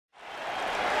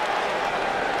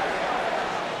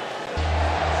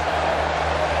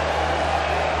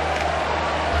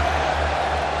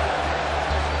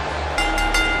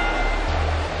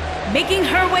Making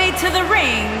her way to the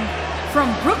ring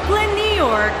from Brooklyn, New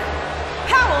York,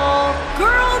 Powell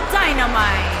Girl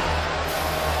Dynamite.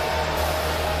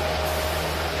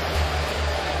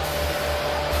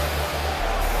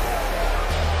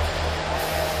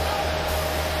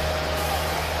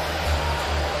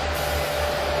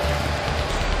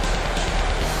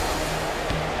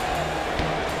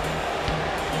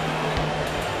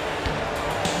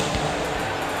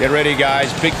 Get ready,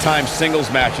 guys. Big-time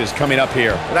singles matches coming up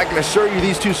here. And I can assure you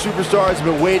these two superstars have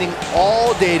been waiting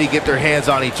all day to get their hands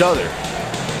on each other.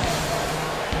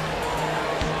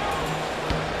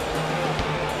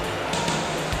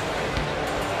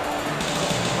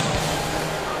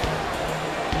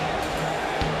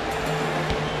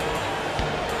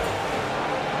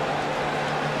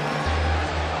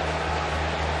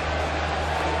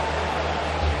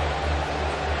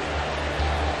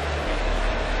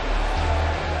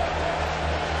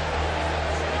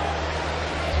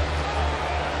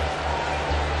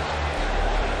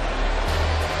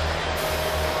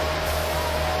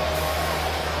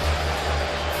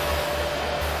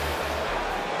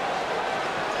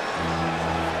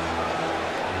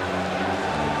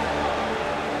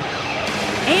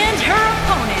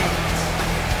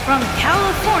 From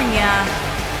California,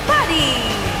 Buddy.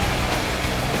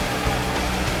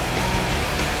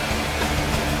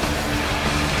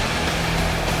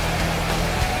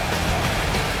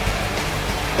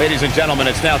 Ladies and gentlemen,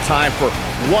 it's now time for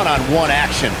one-on-one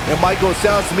action. And Michael, it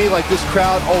sounds to me like this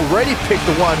crowd already picked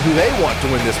the one who they want to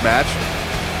win this match.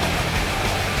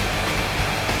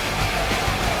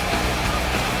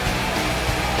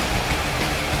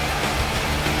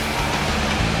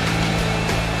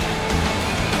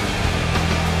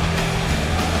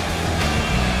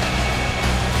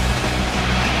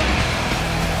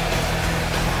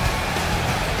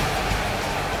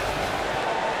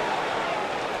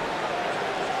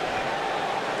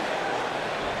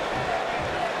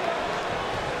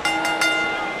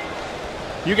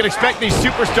 You can expect these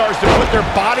superstars to put their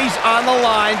bodies on the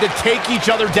line to take each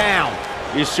other down.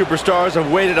 These superstars have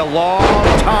waited a long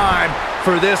time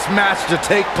for this match to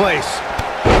take place.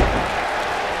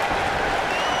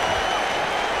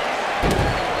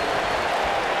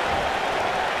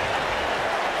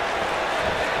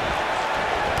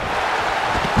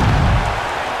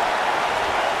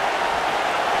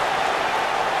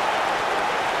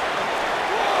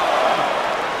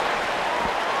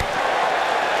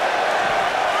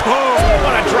 Oh,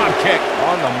 what a drop kick.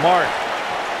 On the mark.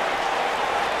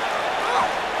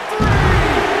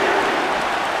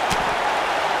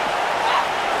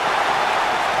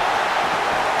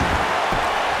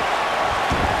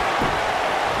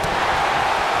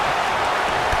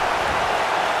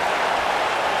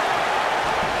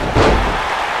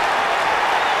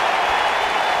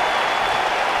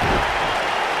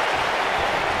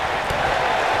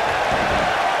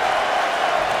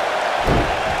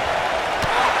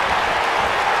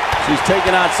 She's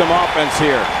taking on some offense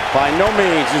here. By no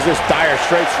means is this dire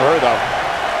straits for her, though.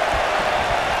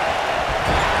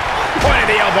 Point of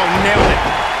the elbow, nailed it.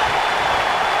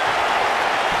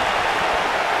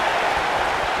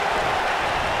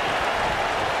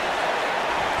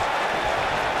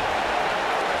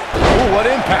 Ooh, what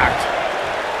impact.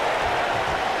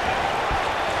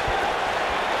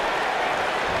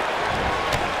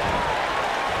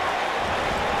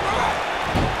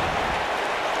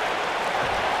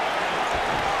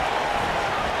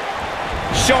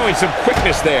 Showing some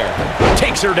quickness there.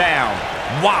 Takes her down.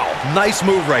 Wow. Nice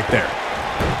move right there.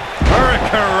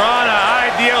 Hurricanrana,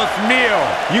 ay Dios mío.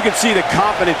 You can see the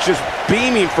confidence just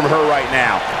beaming from her right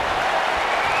now.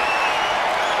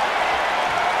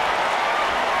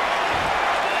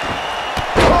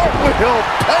 Cartwheel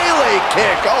Pele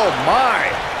kick. Oh, my.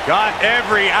 Got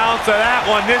every ounce of that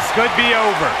one. This could be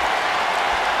over.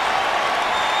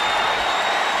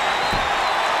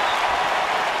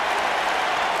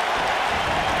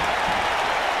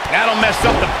 That'll mess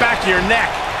up the back of your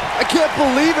neck. I can't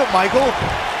believe it, Michael.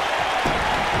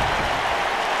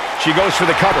 She goes for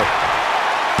the cover.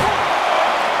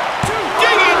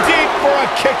 Digging deep for a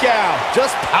kick out.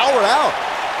 Just powered out.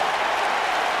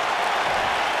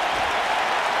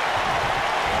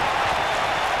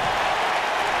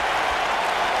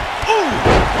 Ooh.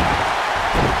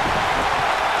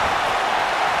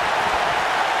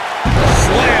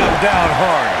 Slam down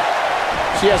hard.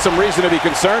 She has some reason to be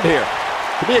concerned here.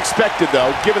 To be expected, though,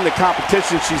 given the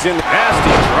competition she's in.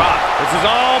 Nasty drop. This is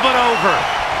all but over.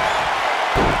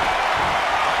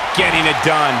 Getting it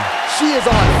done. She is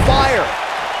on fire.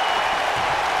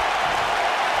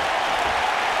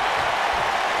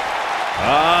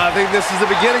 I think this is the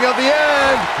beginning of the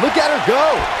end. Look at her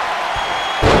go.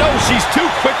 No, she's too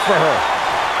quick for her.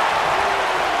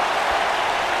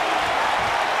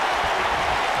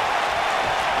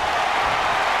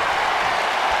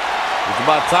 It's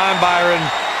about time, Byron,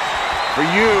 for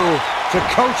you to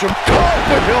coach him.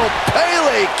 Carpet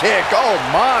Pele kick. Oh,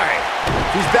 my.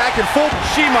 He's back in full.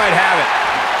 She might have it.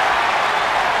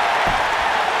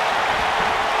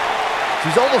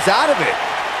 She's almost out of it.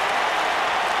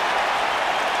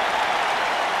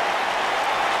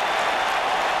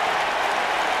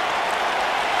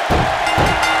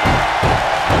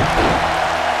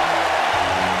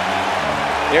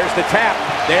 There's the tap.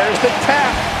 There's the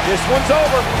tap. This one's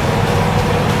over.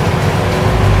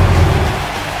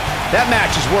 That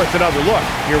match is worth another look.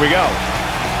 Here we go.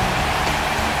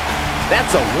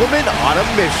 That's a woman on a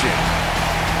mission.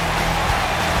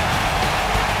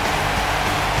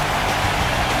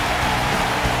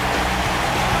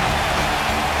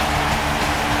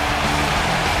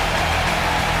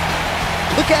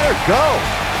 Look at her go.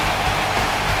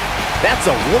 That's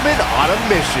a woman on a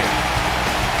mission.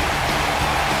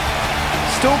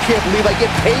 Still can't believe I get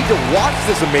paid to watch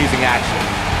this amazing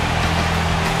action.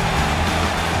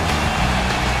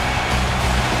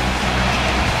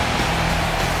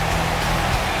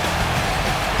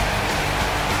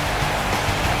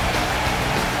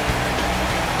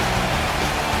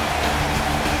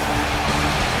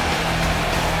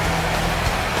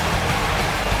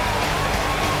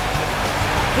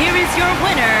 Here is your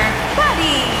winner,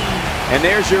 Buffy. And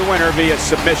there's your winner via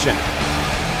submission.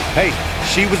 Hey,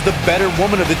 she was the better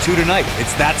woman of the two tonight.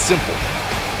 It's that simple.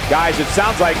 Guys, it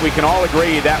sounds like we can all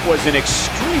agree that was an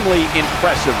extremely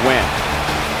impressive win.